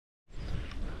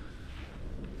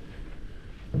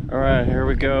All right, here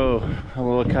we go. A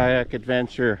little kayak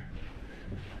adventure.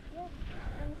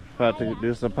 About to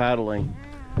do some paddling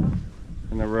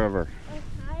in the river.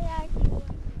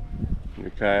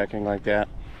 You're kayaking like that?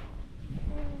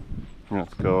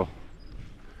 Let's go.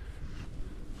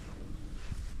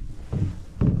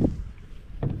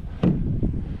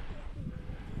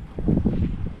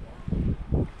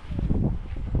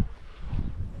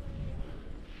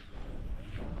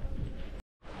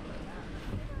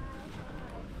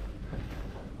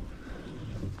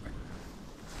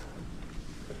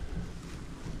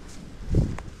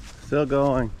 Still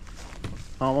going.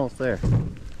 Almost there.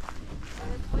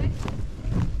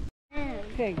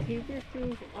 Okay, keep your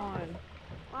shoes on.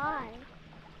 Why?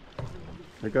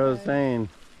 There goes Zane.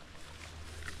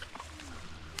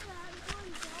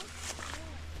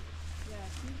 Yeah,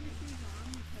 keep your shoes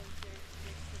on because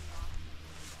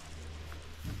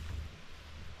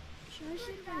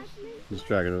they're Just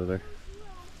drag it over there.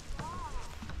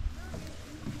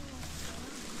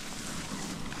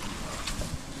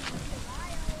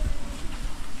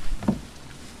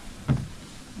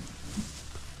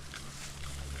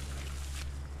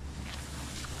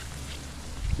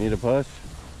 Need a push?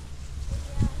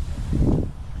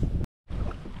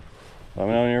 Let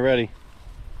me know when you're ready.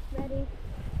 Ready.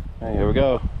 Hey, here we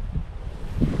go.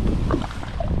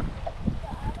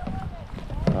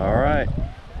 All right,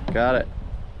 got it.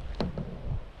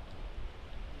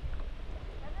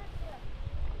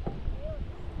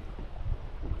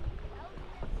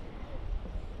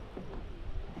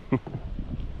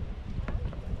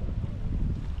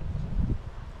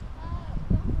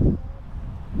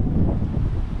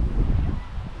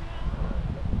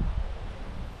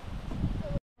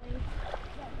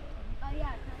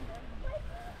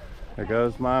 There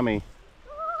goes mommy.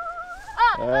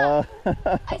 I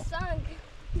sunk.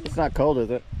 It's not cold, is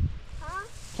it? Huh?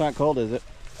 It's not cold, is it?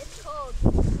 It's cold.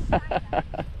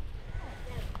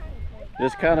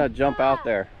 Just kind of jump out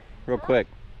there real quick.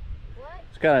 What?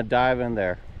 Just kind of dive in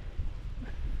there.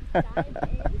 Dive in?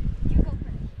 You go first.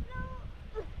 No.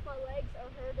 My legs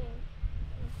are hurting.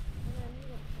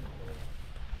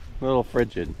 A little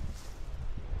frigid.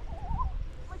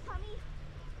 My tummy.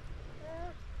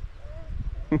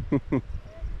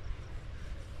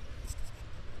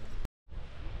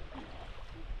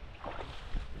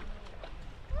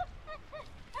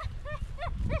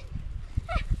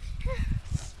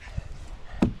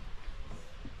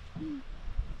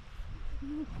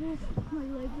 My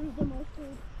legs are the most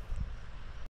hurt.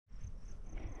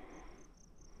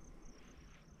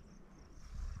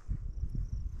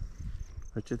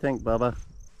 What you think, Bubba?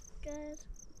 Good.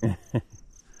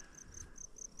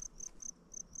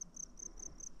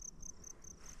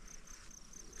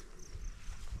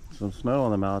 Some snow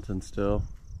on the mountains still.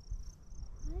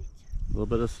 What? A little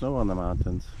bit of snow on the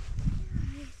mountains.